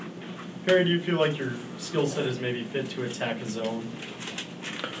Perry, do you feel like your skill set is maybe fit to attack a zone?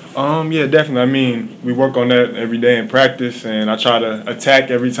 Yeah, definitely. I mean, we work on that every day in practice, and I try to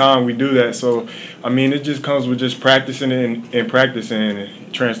attack every time we do that. So, I mean, it just comes with just practicing and practicing, and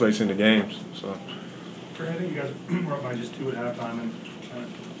it translates into games. So, Perry, I think you guys were up by just 2 at halftime and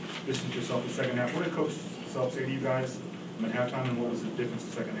distanced yourself in the second half. What did Coach Self say to you guys at halftime, and what was the difference in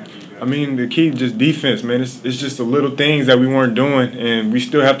the second half for you guys? I mean, the key just defense, man. It's just the little things that we weren't doing, and we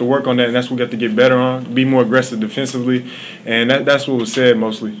still have to work on that, and that's what we got to get better on, be more aggressive defensively, and that's what was said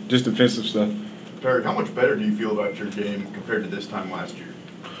mostly, just defensive stuff. Derek, how much better do you feel about your game compared to this time last year?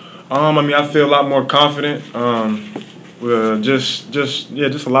 I mean, I feel a lot more confident. Just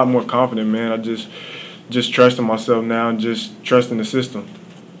a lot more confident, man. I just trusting myself now and just trusting the system.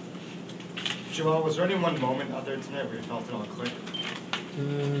 Joel, was there any one moment out there tonight where you felt it all click?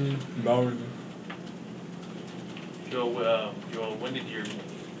 Not really. Joel, when did you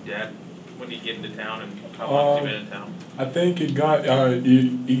get into town, and how long have you been in town? I think he got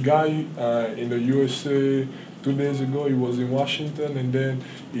in the USA 2 days ago. He was in Washington, and then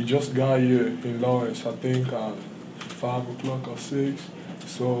he just got here in Lawrence. I think 5 o'clock or 6.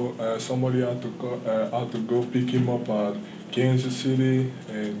 So somebody had to go pick him up at Kansas City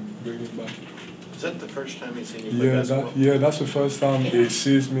and bring him back. Is that the first time he's seen you play basketball? That's the first time he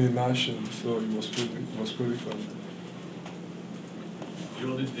sees me in action. So it was pretty fun.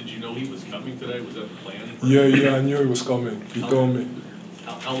 Joel, did you know he was coming today? Was that the plan? Yeah, I knew he was coming. He told me.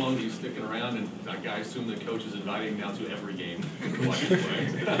 How long are you sticking around? And I assume the coach is inviting him now to every game to watch him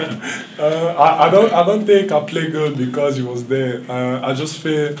play. I don't think I play good because he was there. I just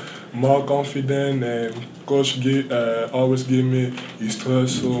feel more confident, and coach always give me his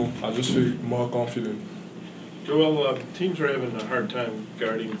trust, so I just feel more confident. Joel, teams are having a hard time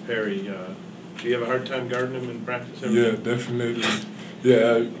guarding Perry. Do you have a hard time guarding him in practice? Yeah, definitely.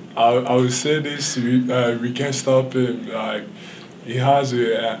 Yeah, I would say this. We can't stop him. Like, he has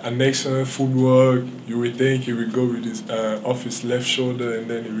an excellent footwork. You would think he would go with his off his left shoulder, and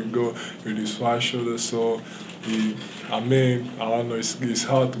then he would go with his right shoulder. So, I don't know. It's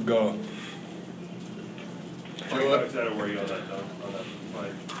hard to guard. How excited were you on that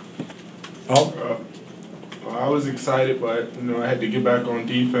fight? I was excited, but I had to get back on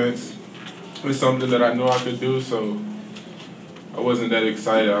defense. It's something that I know I could do, so I wasn't that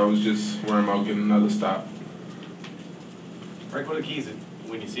excited. I was just worrying about getting another stop. Frank, what are the keys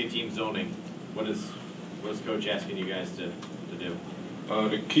when you see a team zoning? What is coach asking you guys to do?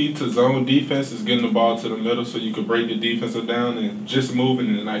 The key to zone defense is getting the ball to the middle so you can break the defensive down and just moving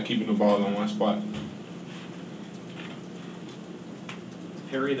and not keeping the ball in one spot. Is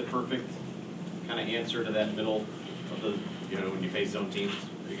Perry the perfect kind of answer to that middle of the, when you face zone teams?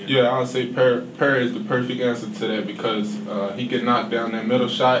 Yeah, I would say Perry is the perfect answer to that because he can knock down that middle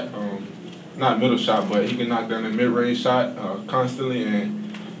shot. Not middle shot, but he can knock down that mid-range shot constantly,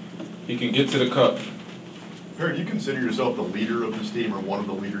 and he can get to the cup. Perry, do you consider yourself the leader of this team or one of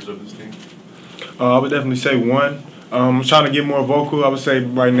the leaders of this team? I would definitely say one. I'm trying to get more vocal. I would say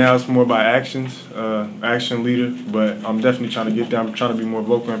right now it's more by actions, action leader, but I'm definitely trying to get down. I'm trying to be more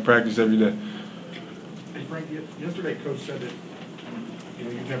vocal in practice every day. Hey, Frank, yesterday Coach said that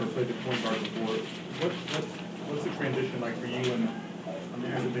you've never played the point guard before. What's the transition like for you, and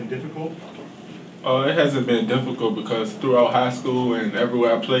has it been difficult? It hasn't been difficult because throughout high school and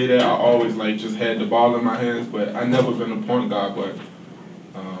everywhere I played at, I always just had the ball in my hands, but I never been a point guard. But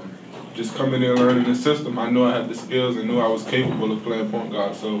just coming in and learning the system, I knew I had the skills and knew I was capable of playing point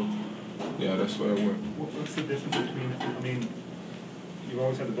guard. So yeah, that's where I went. What's the difference between? You've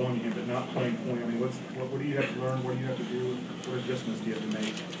always had the ball in your hand, but not playing point. What do you have to learn? What do you have to do? What adjustments do you have to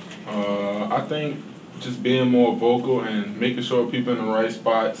make? I think just being more vocal and making sure people in the right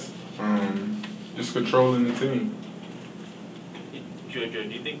spots. Just controlling the team. Jojo, do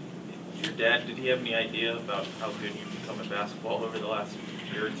you think your dad, did he have any idea about how good you've become at basketball over the last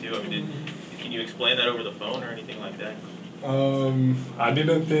year or two? I mean, can you explain that over the phone or anything like that? I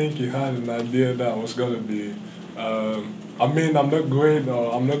didn't think he had an idea that I was going to be. I'm not great.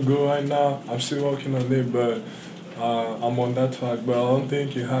 I'm not good right now. I'm still working on it, but I'm on that track. But I don't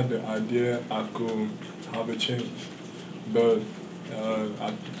think he had the idea I could have a chance. But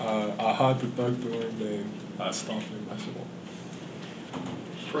I had to talk to him, and I stopped him basketball.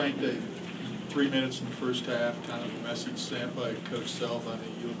 Frank, the 3 minutes in the first half, kind of a message sent by Coach Self. I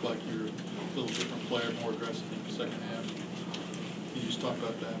mean, you look like you're a little different player, more aggressive in the second half. Can you just talk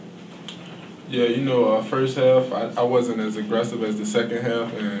about that? Yeah, first half, I wasn't as aggressive as the second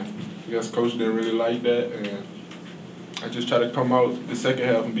half, and I guess Coach didn't really like that, and I just tried to come out the second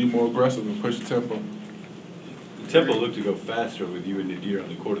half and be more aggressive and push the tempo. The tempo looked to go faster with you and Nadir on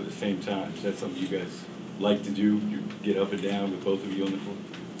the court at the same time. Is that something you guys like to do? You get up and down with both of you on the court?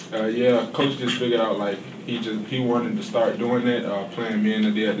 Yeah, coach just figured out like he wanted to start doing that, playing me and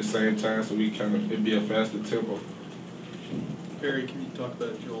Nadir at the same time, so it'd be a faster tempo. Perry, can you talk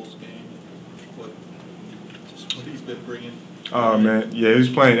about Joel's game? What he's been bringing? Oh, man, yeah, he was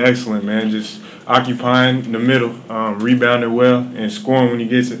playing excellent, man. Just occupying the middle, rebounding well, and scoring when he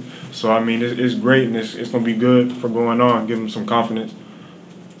gets it. So, I mean, it's great, and it's going to be good for going on, give him some confidence.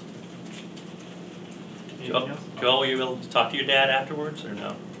 Joel, were you able to talk to your dad afterwards, or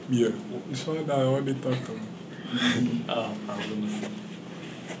no? Yeah, it's fine. I already talked to him. Oh, probably.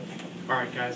 All right, guys.